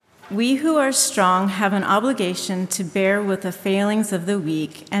We who are strong have an obligation to bear with the failings of the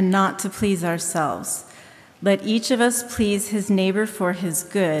weak and not to please ourselves. Let each of us please his neighbor for his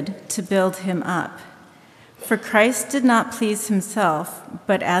good, to build him up. For Christ did not please himself,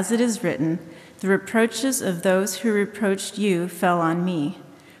 but as it is written, the reproaches of those who reproached you fell on me.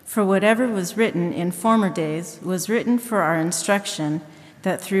 For whatever was written in former days was written for our instruction,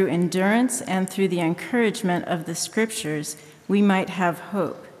 that through endurance and through the encouragement of the Scriptures we might have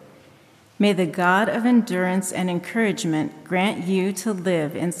hope. May the God of endurance and encouragement grant you to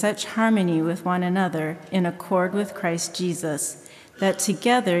live in such harmony with one another in accord with Christ Jesus, that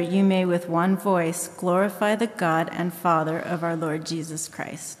together you may with one voice glorify the God and Father of our Lord Jesus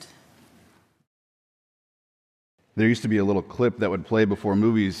Christ. There used to be a little clip that would play before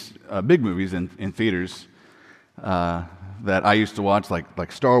movies, big movies in theaters, that I used to watch,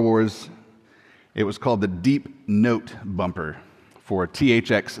 like Star Wars. It was called the Deep Note Bumper for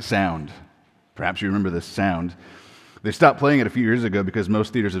THX sound. Perhaps you remember this sound. They stopped playing it a few years ago because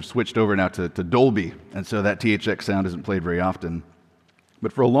most theaters have switched over now to Dolby, and so that THX sound isn't played very often.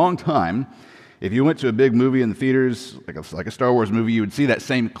 But for a long time, if you went to a big movie in the theaters, like a Star Wars movie, you would see that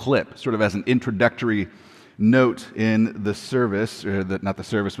same clip, sort of as an introductory note in the service, or not the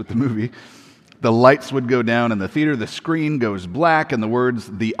service, but the movie. The lights would go down in the theater, the screen goes black, and the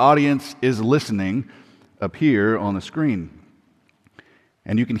words, "The audience is listening," appear on the screen.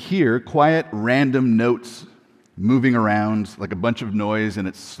 And you can hear quiet, random notes moving around like a bunch of noise, and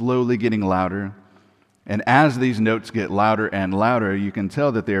it's slowly getting louder. And as these notes get louder and louder, you can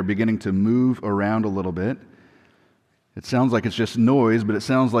tell that they are beginning to move around a little bit. It sounds like it's just noise, but it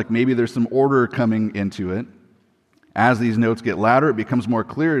sounds like maybe there's some order coming into it. As these notes get louder, it becomes more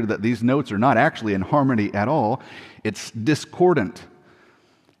clear that these notes are not actually in harmony at all. It's discordant.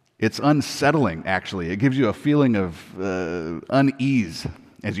 It's unsettling, actually. It gives you a feeling of unease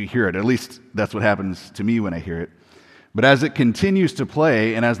as you hear it. At least that's what happens to me when I hear it. But as it continues to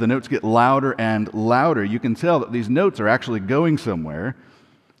play, and as the notes get louder and louder, you can tell that these notes are actually going somewhere.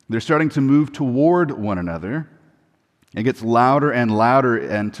 They're starting to move toward one another. It gets louder and louder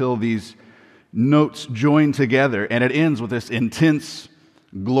until these notes join together, and it ends with this intense,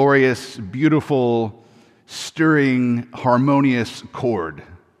 glorious, beautiful, stirring, harmonious chord.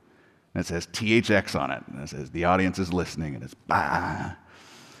 And it says THX on it. And it says the audience is listening, and it's bah.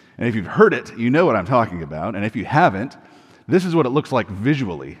 And if you've heard it, you know what I'm talking about. And if you haven't, this is what it looks like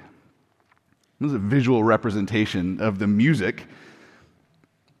visually. This is a visual representation of the music.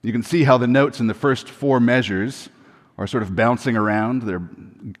 You can see how the notes in the first four measures are sort of bouncing around. They're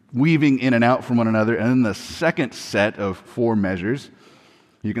weaving in and out from one another. And in the second set of four measures,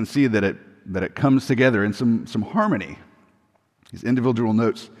 you can see that it comes together in some harmony. These individual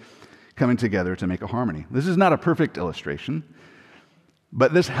notes coming together to make a harmony. This is not a perfect illustration,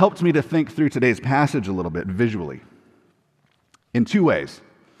 but this helped me to think through today's passage a little bit visually in two ways.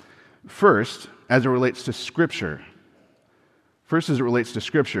 First, as it relates to Scripture.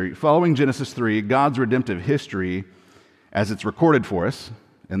 Following Genesis 3, God's redemptive history, as it's recorded for us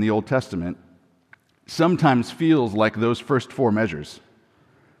in the Old Testament, sometimes feels like those first four measures.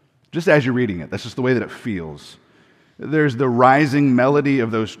 Just as you're reading it, that's just the way that it feels. There's the rising melody of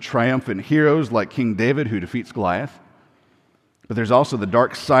those triumphant heroes like King David who defeats Goliath. But there's also the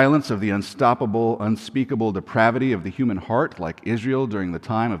dark silence of the unstoppable, unspeakable depravity of the human heart like Israel during the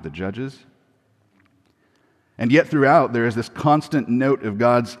time of the judges. And yet throughout, there is this constant note of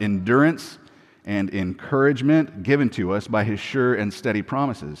God's endurance and encouragement given to us by His sure and steady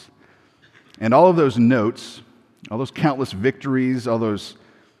promises. And all of those notes, all those countless victories, all those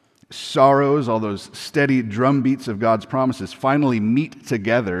sorrows, all those steady drum beats of God's promises finally meet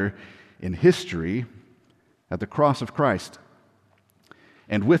together in history at the cross of Christ.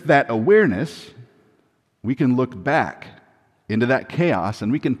 And with that awareness, we can look back into that chaos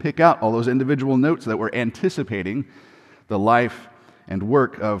and we can pick out all those individual notes that were anticipating the life and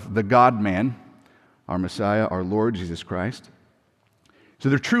work of the God-man, our Messiah, our Lord Jesus Christ. So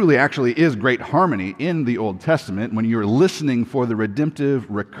there truly actually is great harmony in the Old Testament when you're listening for the redemptive,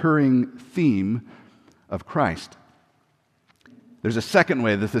 recurring theme of Christ. There's a second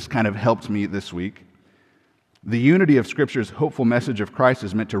way that this kind of helped me this week. The unity of Scripture's hopeful message of Christ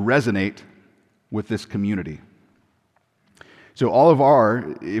is meant to resonate with this community. So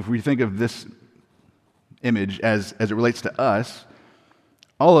if we think of this image as it relates to us,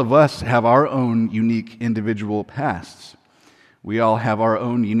 all of us have our own unique individual pasts. We all have our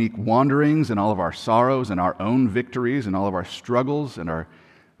own unique wanderings and all of our sorrows and our own victories and all of our struggles and our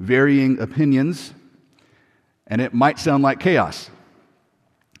varying opinions. And it might sound like chaos.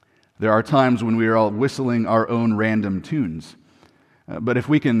 There are times when we are all whistling our own random tunes. But if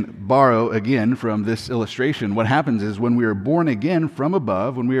we can borrow again from this illustration, what happens is when we are born again from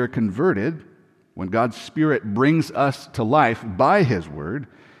above, when we are converted, when God's Spirit brings us to life by His Word,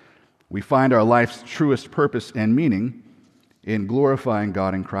 we find our life's truest purpose and meaning in glorifying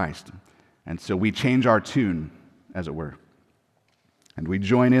God in Christ. And so we change our tune, as it were. And we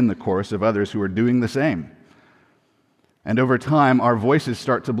join in the chorus of others who are doing the same. And over time, our voices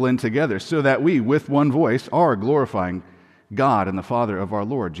start to blend together so that we, with one voice, are glorifying God and the Father of our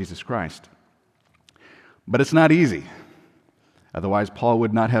Lord, Jesus Christ. But it's not easy. Otherwise, Paul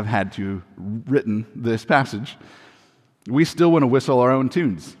would not have had to written this passage. We still want to whistle our own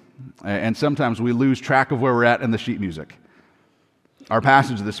tunes. And sometimes we lose track of where we're at in the sheet music. Our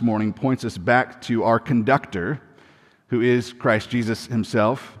passage this morning points us back to our conductor, who is Christ Jesus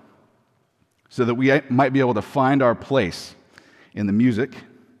Himself, so that we might be able to find our place in the music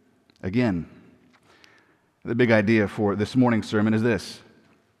again. The big idea for this morning's sermon is this: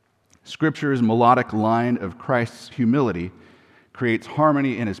 Scripture's melodic line of Christ's humility creates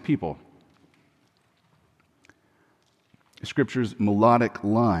harmony in His people. Scripture's melodic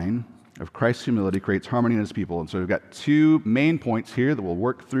line of Christ's humility creates harmony in His people. And so we've got two main points here that we'll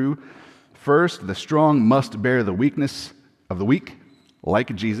work through. First, the strong must bear the weakness of the weak,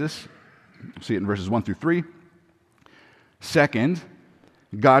 like Jesus. We'll see it in verses 1 through 3. Second,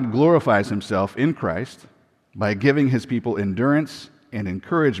 God glorifies Himself in Christ by giving His people endurance and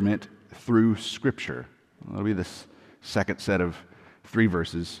encouragement through Scripture. That'll be this second set of 3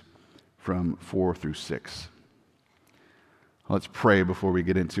 verses from 4 through 6. Let's pray before we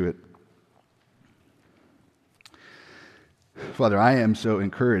get into it. Father, I am so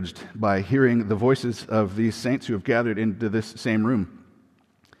encouraged by hearing the voices of these saints who have gathered into this same room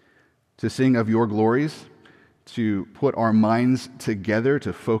to sing of Your glories, to put our minds together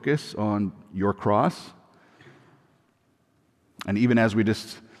to focus on Your cross. And even as we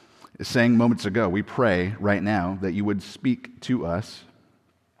just sang moments ago, we pray right now that You would speak to us,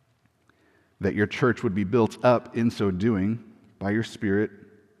 that Your church would be built up in so doing by Your Spirit,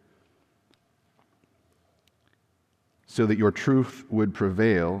 so that Your truth would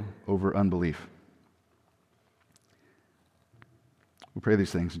prevail over unbelief. We pray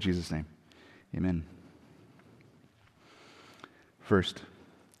these things in Jesus' name. Amen. First,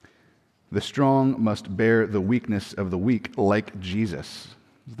 the strong must bear the weakness of the weak like Jesus.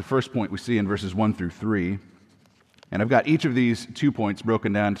 This is the first point we see in verses 1 through 3. And I've got each of these 2 points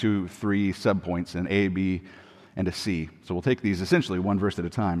broken down to 3 subpoints, an A, B, and a C. So we'll take these essentially one verse at a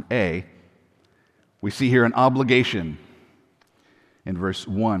time. A, we see here an obligation in verse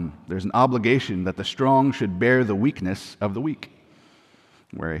 1. There's an obligation that the strong should bear the weakness of the weak,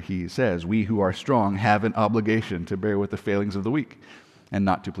 where he says, we who are strong have an obligation to bear with the failings of the weak and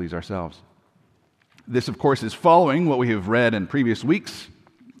not to please ourselves. This, of course, is following what we have read in previous weeks,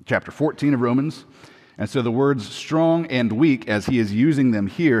 chapter 14 of Romans. And so the words strong and weak, as he is using them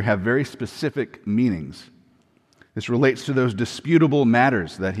here, have very specific meanings. This relates to those disputable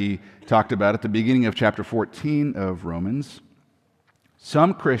matters that he talked about at the beginning of chapter 14 of Romans.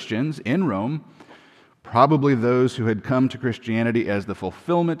 Some Christians in Rome, probably those who had come to Christianity as the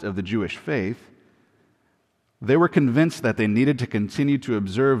fulfillment of the Jewish faith, they were convinced that they needed to continue to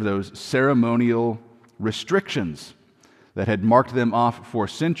observe those ceremonial restrictions that had marked them off for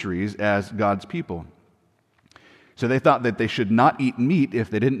centuries as God's people. So they thought that they should not eat meat if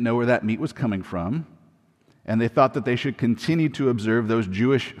they didn't know where that meat was coming from, and they thought that they should continue to observe those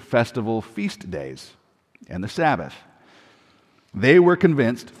Jewish festival feast days and the Sabbath. They were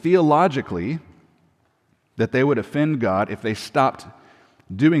convinced theologically that they would offend God if they stopped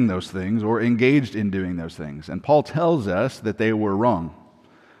doing those things or engaged in doing those things. And Paul tells us that they were wrong.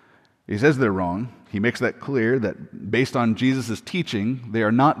 He says they're wrong. He makes that clear that based on Jesus' teaching, they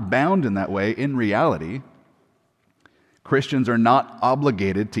are not bound in that way in reality. Christians are not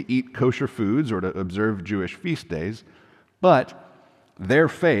obligated to eat kosher foods or to observe Jewish feast days, but their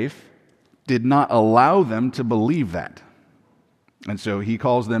faith did not allow them to believe that. And so he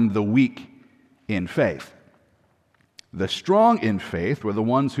calls them the weak in faith. The strong in faith were the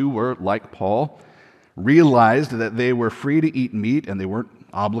ones who were, like Paul, realized that they were free to eat meat and they weren't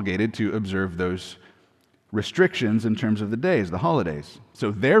obligated to observe those restrictions in terms of the days, the holidays.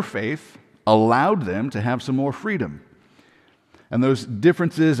 So their faith allowed them to have some more freedom. And those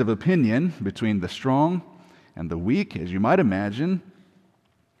differences of opinion between the strong and the weak, as you might imagine,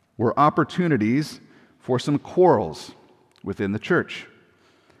 were opportunities for some quarrels within the church.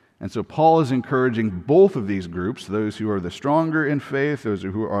 And so Paul is encouraging both of these groups, those who are the stronger in faith, those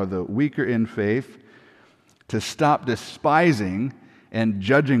who are the weaker in faith, to stop despising and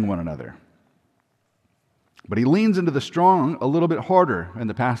judging one another. But he leans into the strong a little bit harder in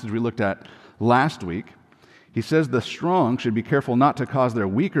the passage we looked at last week. He says the strong should be careful not to cause their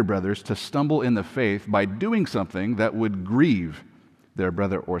weaker brothers to stumble in the faith by doing something that would grieve their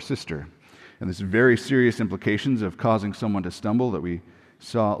brother or sister. And there's very serious implications of causing someone to stumble that we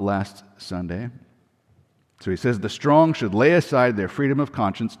saw last Sunday. So he says the strong should lay aside their freedom of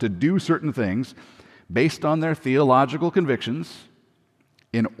conscience to do certain things based on their theological convictions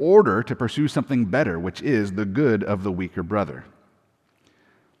in order to pursue something better, which is the good of the weaker brother.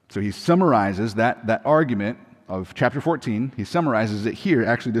 So he summarizes that argument of chapter 14. He summarizes it here,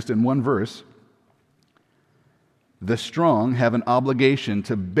 actually just in one verse. The strong have an obligation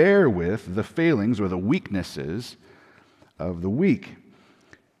to bear with the failings or the weaknesses of the weak.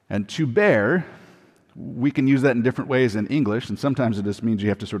 And to bear, we can use that in different ways in English, and sometimes it just means you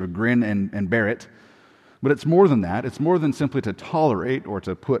have to sort of grin and bear it. But it's more than that. It's more than simply to tolerate or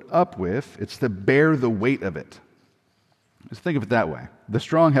to put up with. It's to bear the weight of it. Just think of it that way. The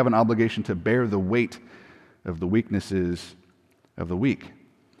strong have an obligation to bear the weight of the weaknesses of the weak.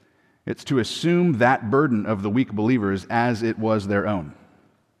 It's to assume that burden of the weak believers as it was their own.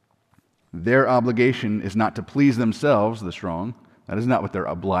 Their obligation is not to please themselves, the strong. That is not what they're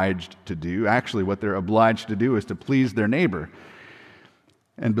obliged to do. Actually, what they're obliged to do is to please their neighbor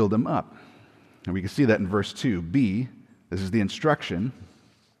and build them up. And we can see that in verse 2b. This is the instruction.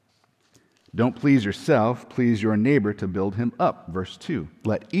 Don't please yourself, please your neighbor to build him up. Verse 2.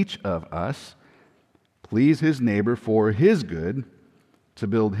 Let each of us please his neighbor for his good to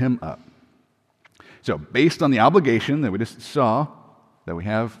build him up. So, based on the obligation that we just saw, that we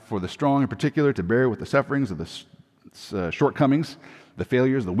have for the strong in particular to bear with the sufferings of the shortcomings, the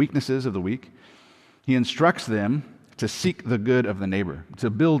failures, the weaknesses of the weak, he instructs them to seek the good of the neighbor, to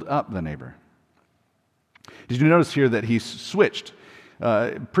build up the neighbor. Did you notice here that he's switched?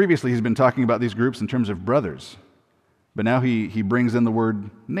 Previously, he's been talking about these groups in terms of brothers, but now he brings in the word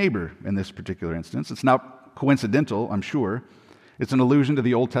neighbor in this particular instance. It's not coincidental, I'm sure. It's an allusion to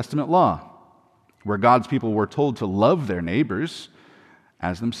the Old Testament law, where God's people were told to love their neighbors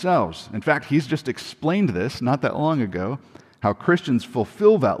as themselves. In fact, he's just explained this not that long ago, how Christians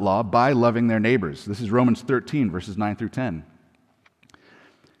fulfill that law by loving their neighbors. This is Romans 13, verses 9 through 10. It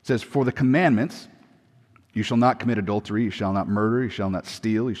says, for the commandments, you shall not commit adultery, you shall not murder, you shall not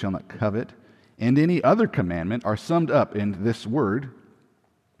steal, you shall not covet, and any other commandment are summed up in this word,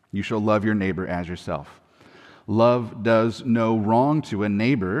 you shall love your neighbor as yourself. Love does no wrong to a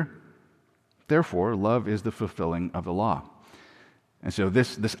neighbor, therefore love is the fulfilling of the law. And so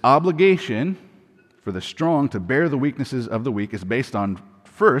this obligation for the strong to bear the weaknesses of the weak is based on,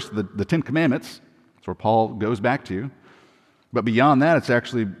 first, the Ten Commandments. That's where Paul goes back to. But beyond that, it's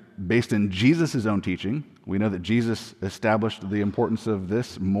actually based in Jesus' own teaching. We know that Jesus established the importance of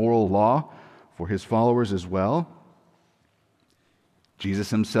this moral law for his followers as well. Jesus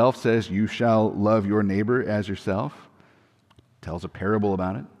himself says, you shall love your neighbor as yourself. Tells a parable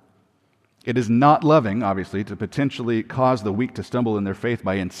about it. It is not loving, obviously, to potentially cause the weak to stumble in their faith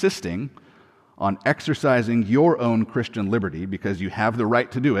by insisting on exercising your own Christian liberty because you have the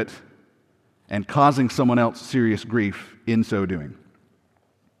right to do it and causing someone else serious grief in so doing.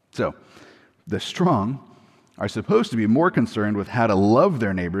 So, the strong are supposed to be more concerned with how to love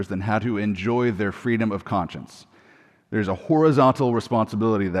their neighbors than how to enjoy their freedom of conscience. There's a horizontal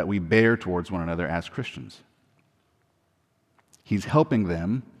responsibility that we bear towards one another as Christians. He's helping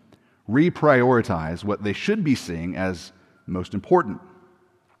them reprioritize what they should be seeing as most important.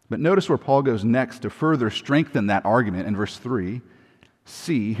 But notice where Paul goes next to further strengthen that argument in verse 3.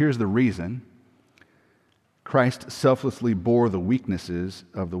 See, here's the reason. Christ selflessly bore the weaknesses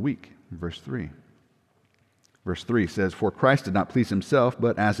of the weak. Verse 3. Verse 3 says, for Christ did not please himself,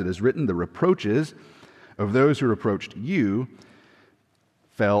 but as it is written, the reproaches of those who reproached you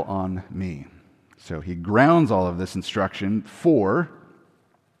fell on me. So he grounds all of this instruction for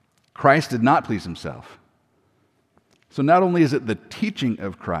Christ did not please himself. So not only is it the teaching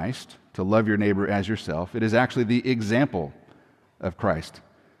of Christ to love your neighbor as yourself, it is actually the example of Christ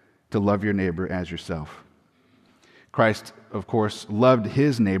to love your neighbor as yourself. Christ, of course, loved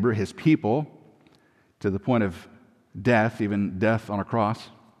his neighbor, his people, to the point of death, even death on a cross.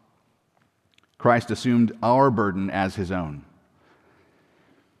 Christ assumed our burden as his own.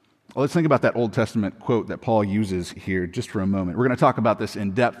 Well, let's think about that Old Testament quote that Paul uses here just for a moment. We're going to talk about this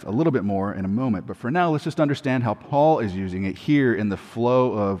in depth a little bit more in a moment, but for now, let's just understand how Paul is using it here in the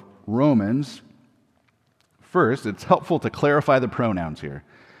flow of Romans. First, it's helpful to clarify the pronouns here.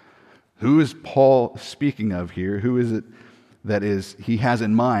 Who is Paul speaking of here? Who is it that he has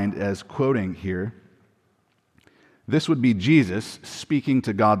in mind as quoting here? This would be Jesus speaking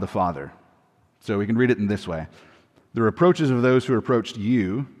to God the Father. So we can read it in this way. The reproaches of those who reproached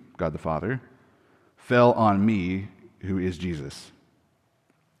you, God the Father, fell on me, who is Jesus.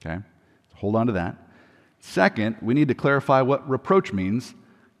 Okay? Hold on to that. Second, we need to clarify what reproach means,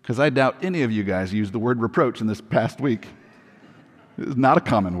 because I doubt any of you guys used the word reproach in this past week. It's not a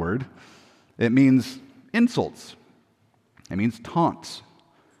common word. It means insults. It means taunts.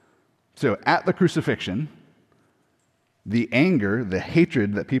 So at the crucifixion, the anger, the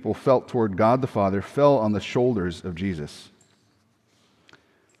hatred that people felt toward God the Father fell on the shoulders of Jesus.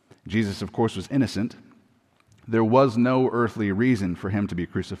 Jesus, of course, was innocent. There was no earthly reason for him to be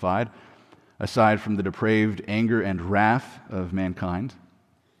crucified, aside from the depraved anger and wrath of mankind.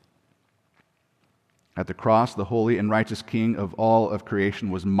 At the cross, the holy and righteous King of all of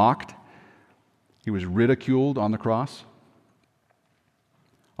creation was mocked. He was ridiculed on the cross.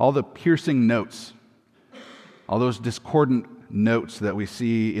 All the piercing notes, all those discordant notes that we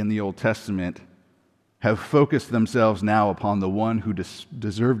see in the Old Testament have focused themselves now upon the one who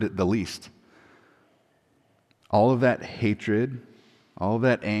deserved it the least. All of that hatred, all of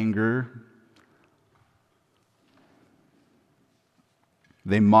that anger,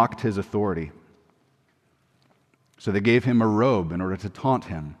 they mocked his authority. So they gave him a robe in order to taunt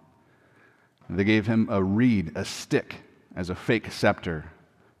him. They gave him a reed, a stick, as a fake scepter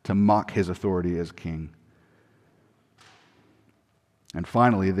to mock his authority as king. And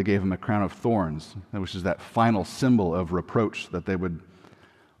finally, they gave him a crown of thorns, which is that final symbol of reproach that they would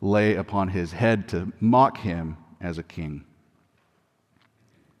lay upon his head to mock him as a king.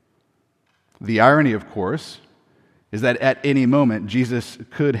 The irony, of course, is that at any moment, Jesus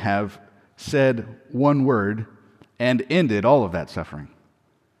could have said one word and ended all of that suffering.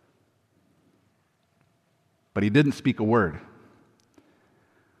 But he didn't speak a word.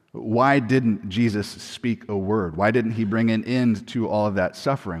 Why didn't Jesus speak a word? Why didn't he bring an end to all of that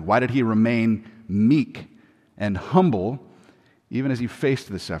suffering? Why did he remain meek and humble even as he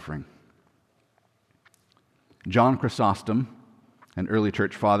faced the suffering? John Chrysostom, an early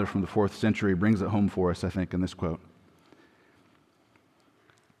church father from the 4th century, brings it home for us, I think, in this quote.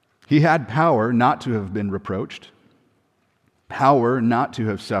 He had power not to have been reproached, power not to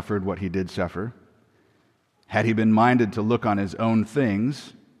have suffered what he did suffer, had he been minded to look on his own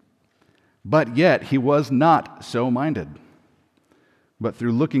things, but yet he was not so minded. But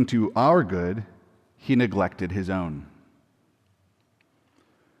through looking to our good, he neglected his own.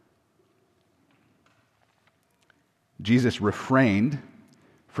 Jesus refrained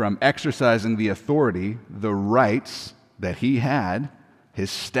from exercising the authority, the rights that he had, his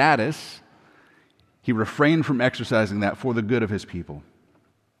status. He refrained from exercising that for the good of his people.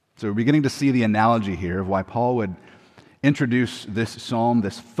 So we're beginning to see the analogy here of why Paul would introduce this psalm,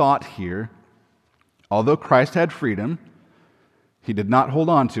 this thought here. Although Christ had freedom, he did not hold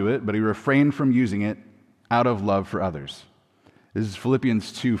on to it, but he refrained from using it out of love for others. This is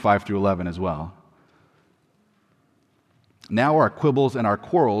Philippians 2, 5 through 11 as well. Now our quibbles and our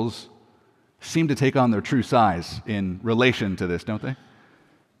quarrels seem to take on their true size in relation to this, don't they?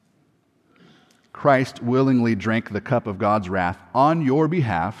 Christ willingly drank the cup of God's wrath on your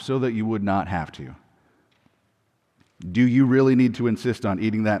behalf so that you would not have to. Do you really need to insist on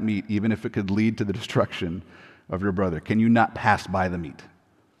eating that meat, even if it could lead to the destruction of your brother? Can you not pass by the meat?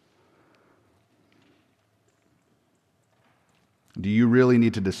 Do you really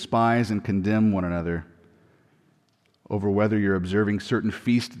need to despise and condemn one another over whether you're observing certain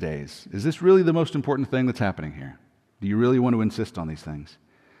feast days? Is this really the most important thing that's happening here? Do you really want to insist on these things?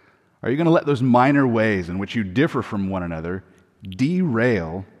 Are you going to let those minor ways in which you differ from one another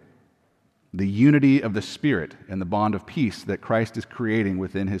derail the unity of the Spirit and the bond of peace that Christ is creating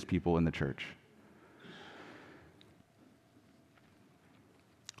within his people in the church?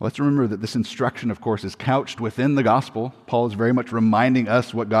 Let's remember that this instruction, of course, is couched within the gospel. Paul is very much reminding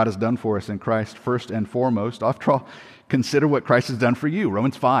us what God has done for us in Christ first and foremost. After all, consider what Christ has done for you.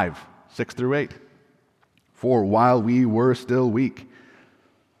 Romans 5, 6 through 8. For while we were still weak,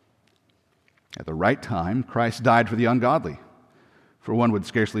 at the right time, Christ died for the ungodly. For one would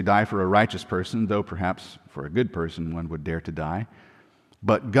scarcely die for a righteous person, though perhaps for a good person one would dare to die.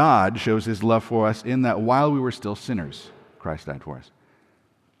 But God shows his love for us in that while we were still sinners, Christ died for us.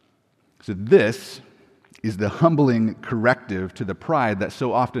 So this is the humbling corrective to the pride that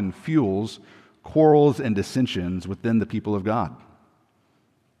so often fuels quarrels and dissensions within the people of God.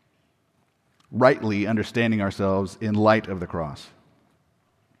 Rightly understanding ourselves in light of the cross.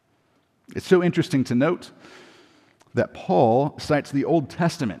 It's so interesting to note that Paul cites the Old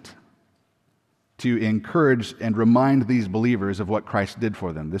Testament to encourage and remind these believers of what Christ did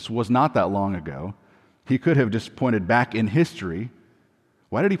for them. This was not that long ago. He could have just pointed back in history.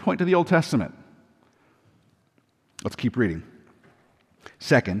 Why did he point to the Old Testament? Let's keep reading.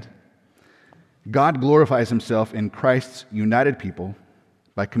 Second, God glorifies himself in Christ's united people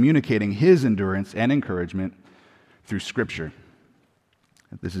by communicating his endurance and encouragement through Scripture.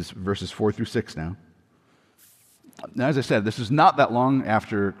 This is verses 4 through 6 now. Now, as I said, this is not that long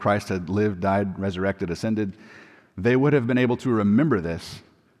after Christ had lived, died, resurrected, ascended. They would have been able to remember this.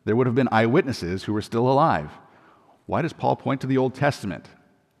 There would have been eyewitnesses who were still alive. Why does Paul point to the Old Testament?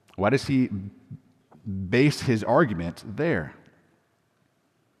 Why does he base his argument there?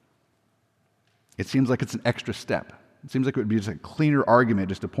 It seems like it's an extra step. It seems like it would be just a cleaner argument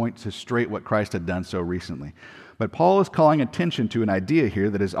just to point to straight what Christ had done so recently. But Paul is calling attention to an idea here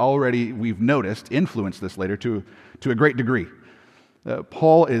that is already, we've noticed, influenced this later to a great degree.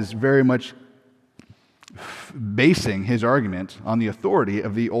 Paul is very much basing his argument on the authority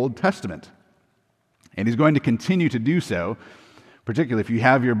of the Old Testament. And he's going to continue to do so, particularly if you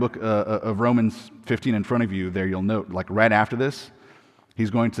have your book of Romans 15 in front of you there, you'll note, like right after this, he's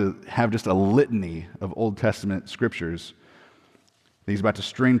going to have just a litany of Old Testament scriptures. He's about to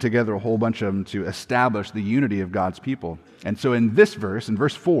string together a whole bunch of them to establish the unity of God's people. And so in this verse, in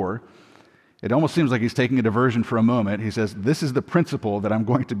verse 4, it almost seems like he's taking a diversion for a moment. He says, this is the principle that I'm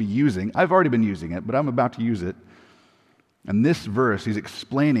going to be using. I've already been using it, but I'm about to use it. And this verse, he's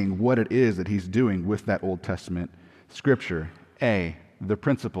explaining what it is that he's doing with that Old Testament scripture. A, the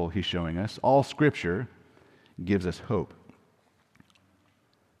principle he's showing us. All scripture gives us hope.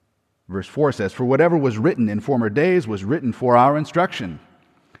 Verse 4 says, for whatever was written in former days was written for our instruction,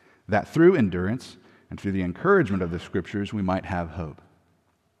 that through endurance and through the encouragement of the Scriptures we might have hope.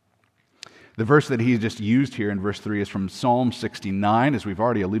 The verse that he's just used here in verse 3 is from Psalm 69, as we've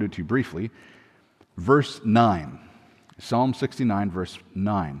already alluded to briefly. Verse 9. Psalm 69, verse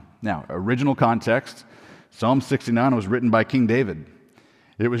 9. Now, original context, Psalm 69 was written by King David.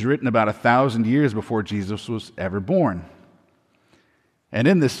 It was written about 1,000 years before Jesus was ever born. And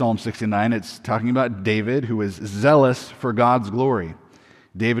in this Psalm 69, it's talking about David, who was zealous for God's glory.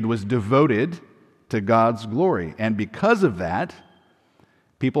 David was devoted to God's glory. And because of that,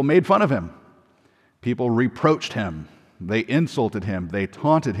 people made fun of him. People reproached him. They insulted him. They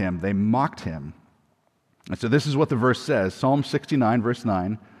taunted him. They mocked him. And so this is what the verse says. Psalm 69, verse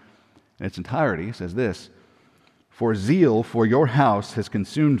 9, in its entirety, says this, for zeal for your house has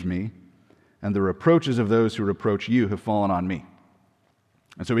consumed me, and the reproaches of those who reproach you have fallen on me.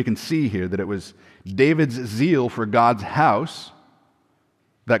 And so we can see here that it was David's zeal for God's house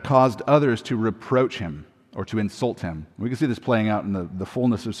that caused others to reproach him or to insult him. We can see this playing out in the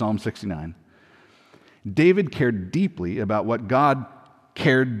fullness of Psalm 69. David cared deeply about what God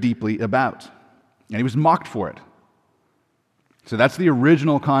cared deeply about, and he was mocked for it. So that's the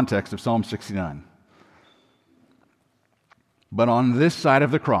original context of Psalm 69. But on this side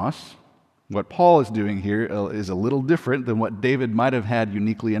of the cross, what Paul is doing here is a little different than what David might have had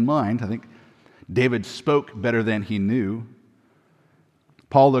uniquely in mind. I think David spoke better than he knew.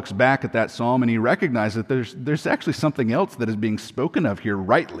 Paul looks back at that psalm and he recognizes that there's actually something else that is being spoken of here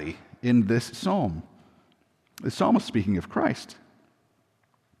rightly in this psalm. The psalm is speaking of Christ.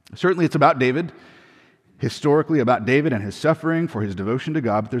 Certainly it's about David, historically about David and his suffering for his devotion to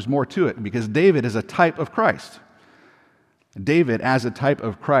God, but there's more to it because David is a type of Christ. David, as a type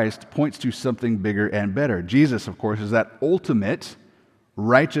of Christ, points to something bigger and better. Jesus, of course, is that ultimate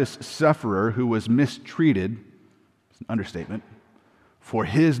righteous sufferer who was mistreated, it's an understatement, for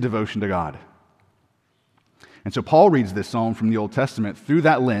his devotion to God. And so Paul reads this psalm from the Old Testament through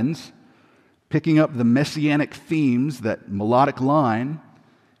that lens, picking up the messianic themes, that melodic line,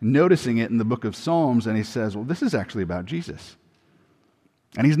 noticing it in the book of Psalms, and he says, well, this is actually about Jesus.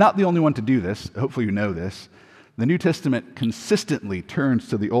 And he's not the only one to do this. Hopefully you know this. The New Testament consistently turns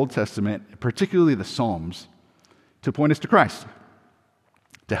to the Old Testament, particularly the Psalms, to point us to Christ,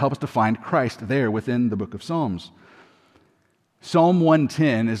 to help us to find Christ there within the book of Psalms. Psalm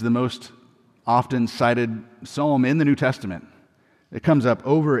 110 is the most often cited psalm in the New Testament. It comes up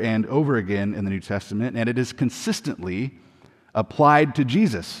over and over again in the New Testament, and it is consistently applied to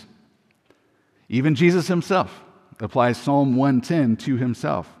Jesus. Even Jesus himself applies Psalm 110 to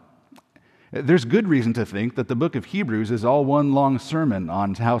himself. There's good reason to think that the book of Hebrews is all one long sermon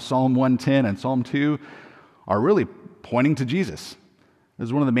on how Psalm 110 and Psalm 2 are really pointing to Jesus. This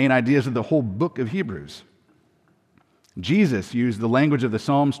is one of the main ideas of the whole book of Hebrews. Jesus used the language of the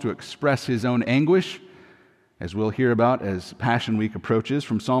Psalms to express his own anguish, as we'll hear about as Passion Week approaches,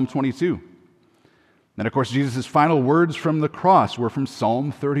 from Psalm 22. And of course, Jesus' final words from the cross were from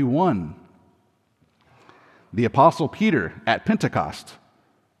Psalm 31. The Apostle Peter at Pentecost,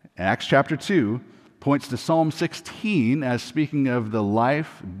 Acts chapter 2, points to Psalm 16 as speaking of the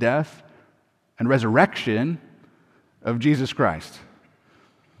life, death, and resurrection of Jesus Christ.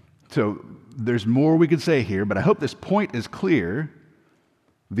 So there's more we could say here, but I hope this point is clear.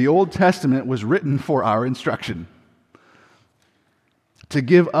 The Old Testament was written for our instruction, to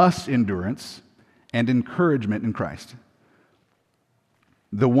give us endurance and encouragement in Christ.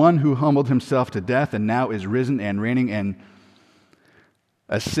 The one who humbled himself to death and now is risen and reigning and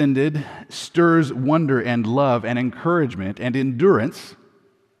ascended stirs wonder and love and encouragement and endurance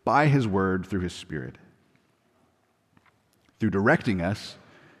by his word through his Spirit, through directing us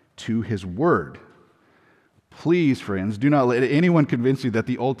to his word. Please, friends, do not let anyone convince you that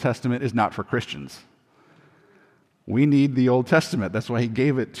the Old Testament is not for Christians. We need the Old Testament. That's why he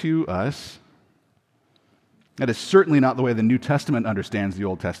gave it to us. That is certainly not the way the New Testament understands the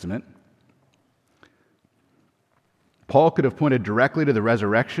Old Testament. Paul could have pointed directly to the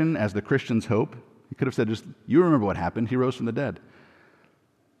resurrection as the Christian's hope. He could have said, just, you remember what happened. He rose from the dead.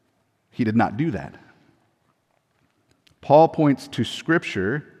 He did not do that. Paul points to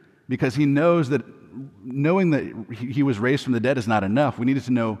Scripture because he knows that knowing that he was raised from the dead is not enough. We needed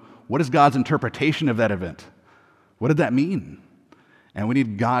to know, what is God's interpretation of that event? What did that mean? And we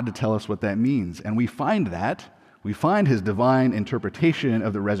need God to tell us what that means. And we find his divine interpretation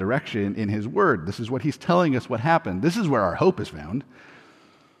of the resurrection in his word. This is what he's telling us what happened. This is where our hope is found.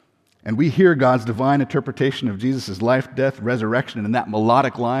 And we hear God's divine interpretation of Jesus' life, death, resurrection, and that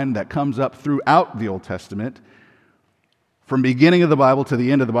melodic line that comes up throughout the Old Testament, from beginning of the Bible to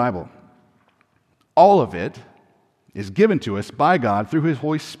the end of the Bible. All of it is given to us by God through his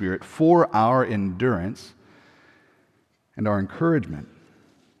Holy Spirit for our endurance and our encouragement.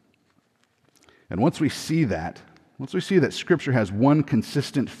 And once we see that Scripture has one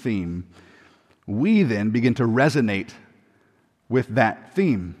consistent theme, we then begin to resonate with that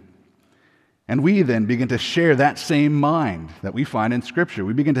theme. And we then begin to share that same mind that we find in Scripture.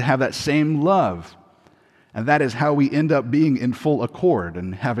 We begin to have that same love. And that is how we end up being in full accord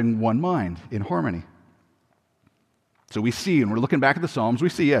and having one mind in harmony. So we see, and we're looking back at the Psalms, we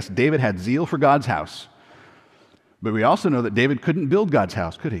see, yes, David had zeal for God's house. But we also know that David couldn't build God's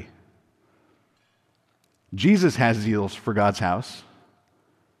house, could he? Jesus has zeals for God's house.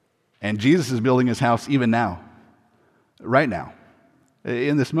 And Jesus is building his house even now, right now,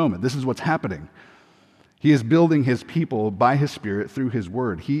 in this moment. This is what's happening. He is building his people by his Spirit through his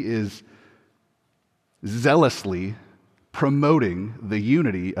word. He is zealously promoting the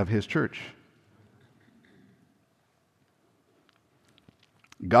unity of his church.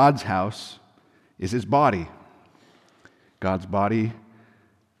 God's house is his body. God's body,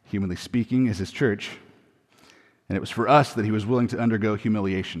 humanly speaking, is his church. And it was for us that he was willing to undergo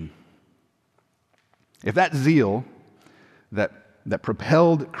humiliation. If that zeal that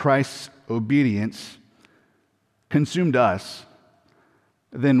propelled Christ's obedience consumed us,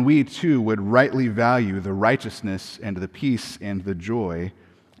 then we too would rightly value the righteousness and the peace and the joy,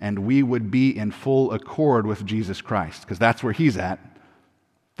 and we would be in full accord with Jesus Christ, because that's where he's at.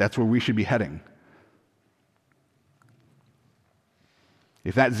 That's where we should be heading.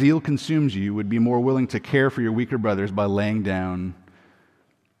 If that zeal consumes you, you would be more willing to care for your weaker brothers by laying down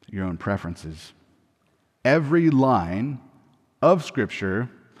your own preferences. Every line of Scripture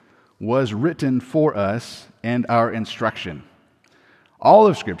was written for us and our instruction. All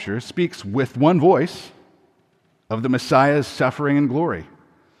of Scripture speaks with one voice of the Messiah's suffering and glory.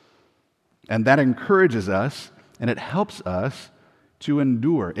 And that encourages us and it helps us to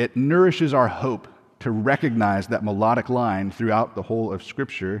endure. It nourishes our hope to recognize that melodic line throughout the whole of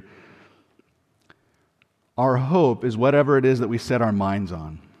Scripture. Our hope is whatever it is that we set our minds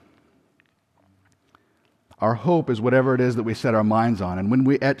on. Our hope is whatever it is that we set our minds on. And when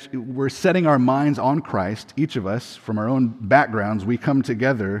we're setting our minds on Christ, each of us, from our own backgrounds, we come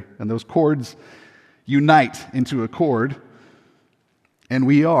together, and those chords unite into a chord, and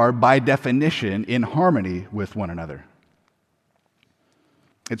we are, by definition, in harmony with one another.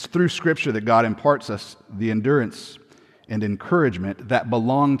 It's through Scripture that God imparts us the endurance and encouragement that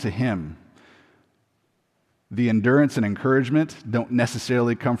belong to him. The endurance and encouragement don't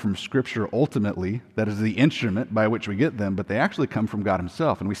necessarily come from Scripture ultimately. That is the instrument by which we get them, but they actually come from God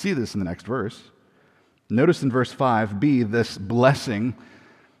himself. And we see this in the next verse. Notice in verse 5b, this blessing,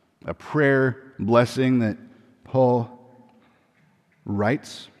 a prayer blessing that Paul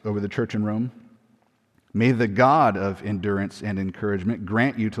writes over the church in Rome. May the God of endurance and encouragement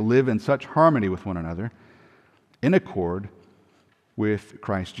grant you to live in such harmony with one another, in accord with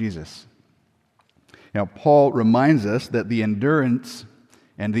Christ Jesus. Now, Paul reminds us that the endurance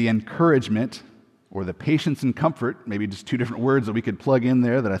and the encouragement, or the patience and comfort, maybe just two different words that we could plug in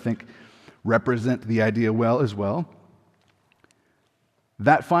there that I think represent the idea well as well,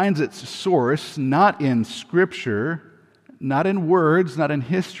 that finds its source not in Scripture, not in words, not in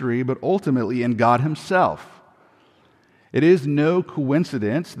history, but ultimately in God himself. It is no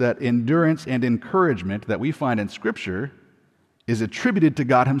coincidence that endurance and encouragement that we find in Scripture is attributed to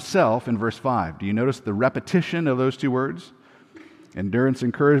God himself in verse 5. Do you notice the repetition of those two words? Endurance,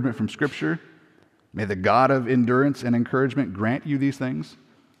 encouragement from Scripture. May the God of endurance and encouragement grant you these things.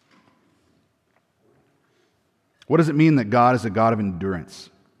 What does it mean that God is a God of endurance?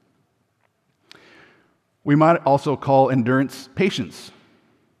 We might also call endurance patience.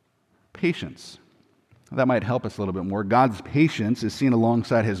 Patience. That might help us a little bit more. God's patience is seen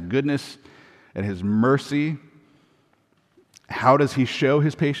alongside his goodness and his mercy. How does he show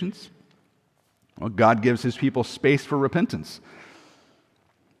his patience? Well, God gives his people space for repentance.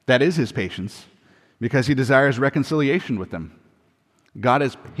 That is his patience because he desires reconciliation with them. God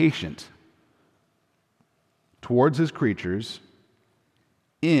is patient towards his creatures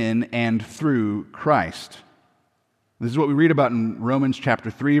in and through Christ. This is what we read about in Romans chapter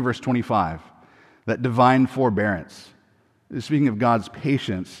 3, verse 25, that divine forbearance. Speaking of God's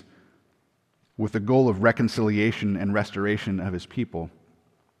patience with the goal of reconciliation and restoration of his people.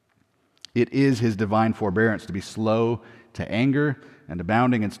 It is his divine forbearance to be slow to anger and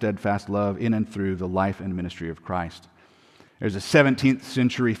abounding in steadfast love in and through the life and ministry of Christ. There's a 17th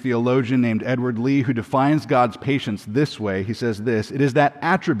century theologian named Edward Lee who defines God's patience this way. He says this: it is that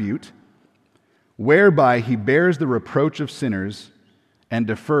attribute whereby he bears the reproach of sinners and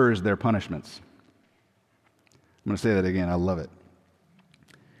defers their punishments. I'm going to say that again. I love it.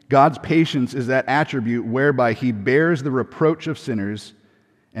 God's patience is that attribute whereby he bears the reproach of sinners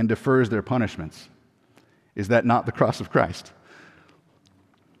and defers their punishments. Is that not the cross of Christ?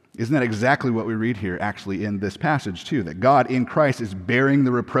 Isn't that exactly what we read here actually in this passage too? That God in Christ is bearing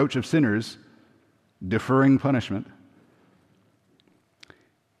the reproach of sinners, deferring punishment.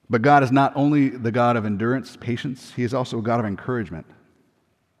 But God is not only the God of endurance, patience, he is also a God of encouragement.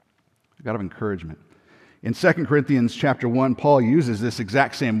 A God of encouragement. In 2 Corinthians chapter 1, Paul uses this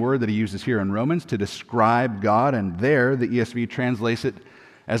exact same word that he uses here in Romans to describe God, and there the ESV translates it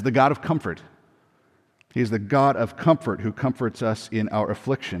as the God of comfort. He is the God of comfort who comforts us in our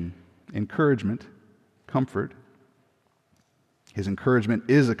affliction. Encouragement, comfort. His encouragement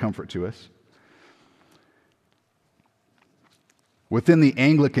is a comfort to us. Within the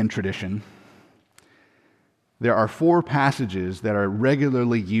Anglican tradition, there are 4 passages that are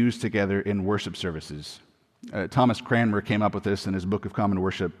regularly used together in worship services. Thomas Cranmer came up with this in his Book of Common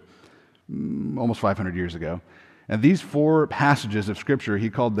Worship almost 500 years ago. And these 4 passages of Scripture he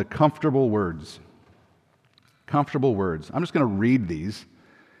called the comfortable words. Comfortable words. I'm just going to read these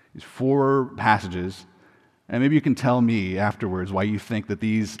 4 passages, and maybe you can tell me afterwards why you think that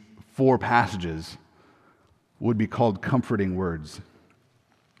these 4 passages would be called comforting words.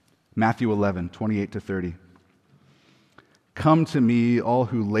 Matthew 11, 28 to 30. Come to me, all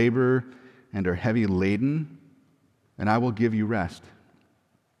who labor and are heavy laden, and I will give you rest.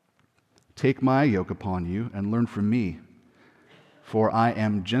 Take my yoke upon you and learn from me, for I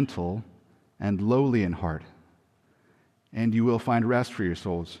am gentle and lowly in heart, and you will find rest for your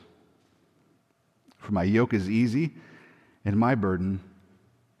souls. For my yoke is easy and my burden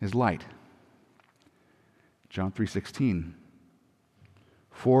is light. John 3:16.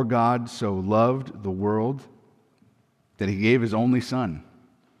 For God so loved the world that he gave his only Son,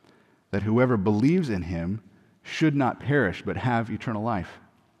 that whoever believes in him should not perish but have eternal life.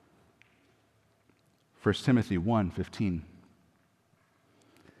 1 Timothy 1:15.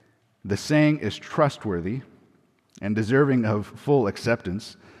 The saying is trustworthy and deserving of full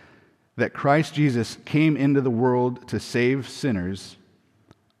acceptance, that Christ Jesus came into the world to save sinners,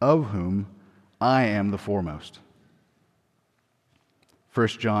 of whom I am the foremost. 1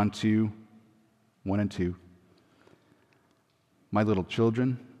 John 2, 1 and 2. My little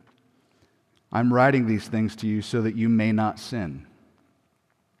children, I'm writing these things to you so that you may not sin.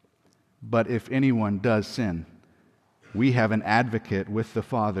 But if anyone does sin, we have an advocate with the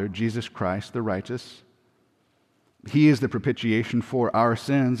Father, Jesus Christ, the righteous. He is the propitiation for our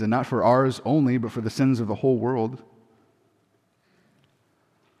sins, and not for ours only, but for the sins of the whole world.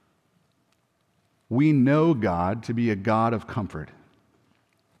 We know God to be a God of comfort.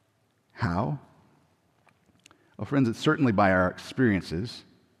 How? Well, friends, it's certainly by our experiences.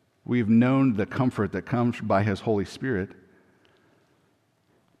 We've known the comfort that comes by his Holy Spirit.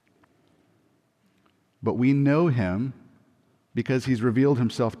 But we know him because he's revealed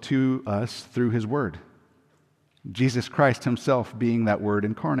himself to us through his word. Jesus Christ himself being that word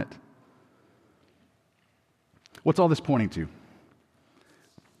incarnate. What's all this pointing to?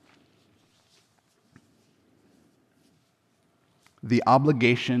 The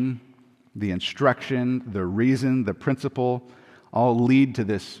obligation the instruction, the reason, the principle, all lead to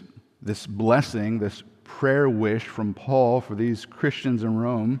this blessing, this prayer wish from Paul for these Christians in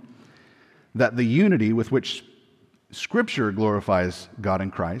Rome, that the unity with which Scripture glorifies God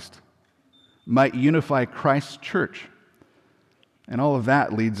in Christ might unify Christ's church. And all of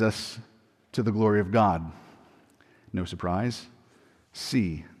that leads us to the glory of God. No surprise.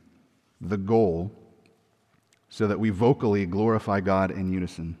 C, the goal, so that we vocally glorify God in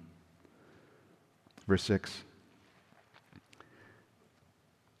unison. Verse 6.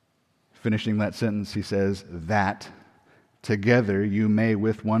 Finishing that sentence, he says, that together you may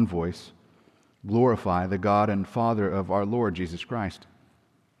with one voice glorify the God and Father of our Lord Jesus Christ.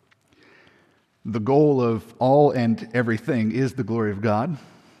 The goal of all and everything is the glory of God,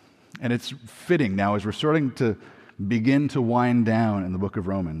 and it's fitting now as we're starting to begin to wind down in the book of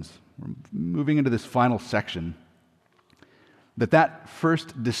Romans. We're moving into this final section. That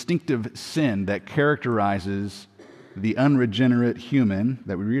first distinctive sin that characterizes the unregenerate human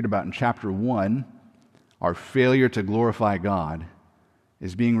that we read about in chapter 1, our failure to glorify God,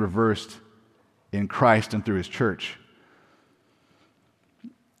 is being reversed in Christ and through His church.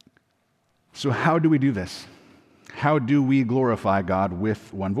 So how do we do this? How do we glorify God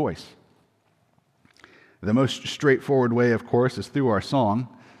with one voice? The most straightforward way, of course, is through our song.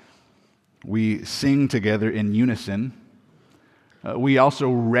 We sing together in unison. We also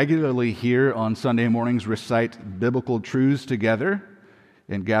regularly here on Sunday mornings recite biblical truths together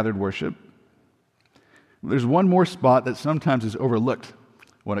in gathered worship. There's one more spot that sometimes is overlooked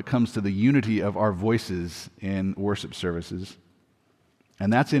when it comes to the unity of our voices in worship services,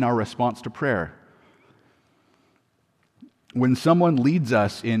 and that's in our response to prayer. When someone leads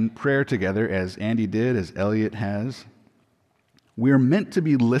us in prayer together, as Andy did, as Elliot has, we're meant to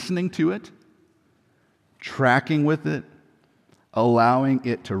be listening to it, tracking with it, allowing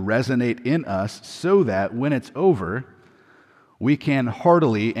it to resonate in us so that when it's over, we can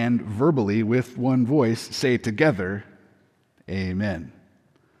heartily and verbally with one voice say together, Amen.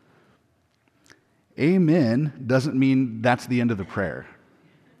 Amen doesn't mean that's the end of the prayer.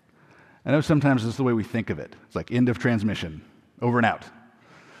 I know sometimes it's the way we think of it. It's like end of transmission, over and out.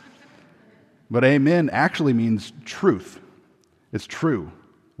 But amen actually means truth. It's true.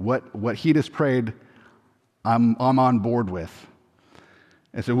 What he just prayed, I'm on board with.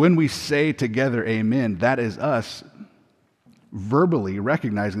 And so when we say together amen, that is us verbally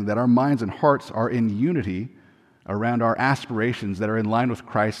recognizing that our minds and hearts are in unity around our aspirations that are in line with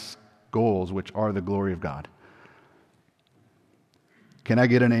Christ's goals, which are the glory of God. Can I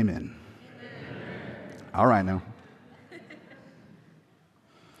get an amen? All right, now.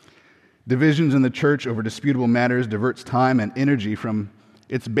 Divisions in the church over disputable matters diverts time and energy from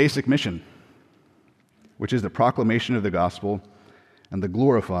its basic mission, which is the proclamation of the gospel and the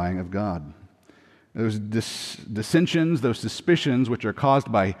glorifying of God. Those dissensions, those suspicions which are caused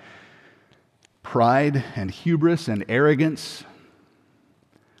by pride and hubris and arrogance,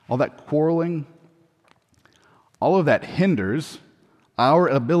 all that quarreling, all of that hinders our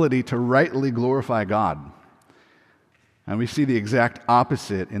ability to rightly glorify God. And we see the exact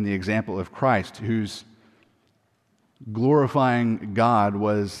opposite in the example of Christ, whose glorifying God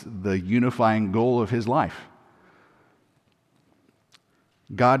was the unifying goal of his life.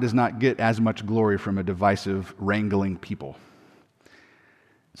 God does not get as much glory from a divisive, wrangling people.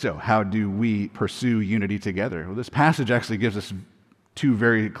 So, how do we pursue unity together? Well, this passage actually gives us two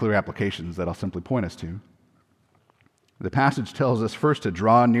very clear applications that I'll simply point us to. The passage tells us first to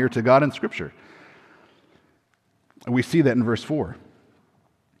draw near to God in Scripture. We see that in verse 4.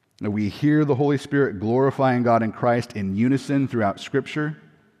 We hear the Holy Spirit glorifying God in Christ in unison throughout Scripture.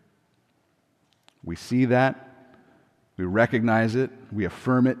 We see that. We recognize it. We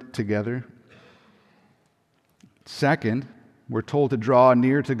affirm it together. Second, we're told to draw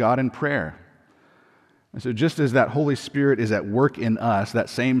near to God in prayer. And so just as that Holy Spirit is at work in us, that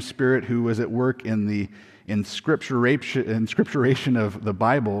same Spirit who was at work in scripturation of the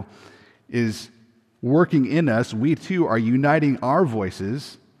Bible is working in us, we too are uniting our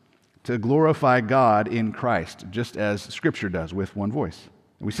voices to glorify God in Christ, just as Scripture does with one voice.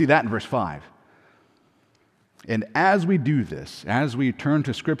 And we see that in verse 5. And as we do this, as we turn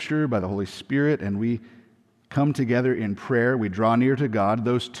to Scripture by the Holy Spirit and we come together in prayer, we draw near to God,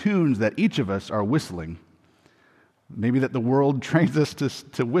 those tunes that each of us are whistling, maybe that the world trains us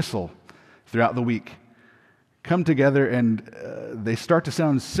to whistle throughout the week, come together and they start to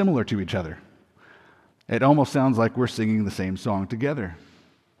sound similar to each other. It almost sounds like we're singing the same song together.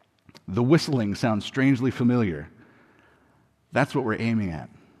 The whistling sounds strangely familiar. That's what we're aiming at.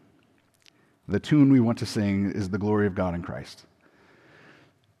 The tune we want to sing is the glory of God in Christ.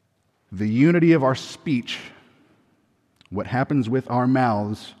 The unity of our speech, what happens with our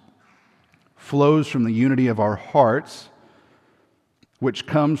mouths, flows from the unity of our hearts, which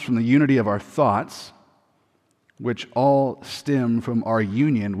comes from the unity of our thoughts, which all stem from our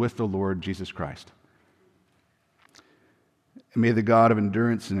union with the Lord Jesus Christ. And may the God of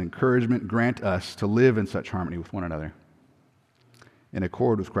endurance and encouragement grant us to live in such harmony with one another, in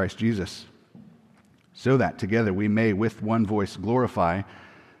accord with Christ Jesus, so that together we may with one voice glorify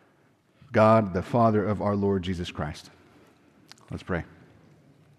God, the Father of our Lord Jesus Christ. Let's pray.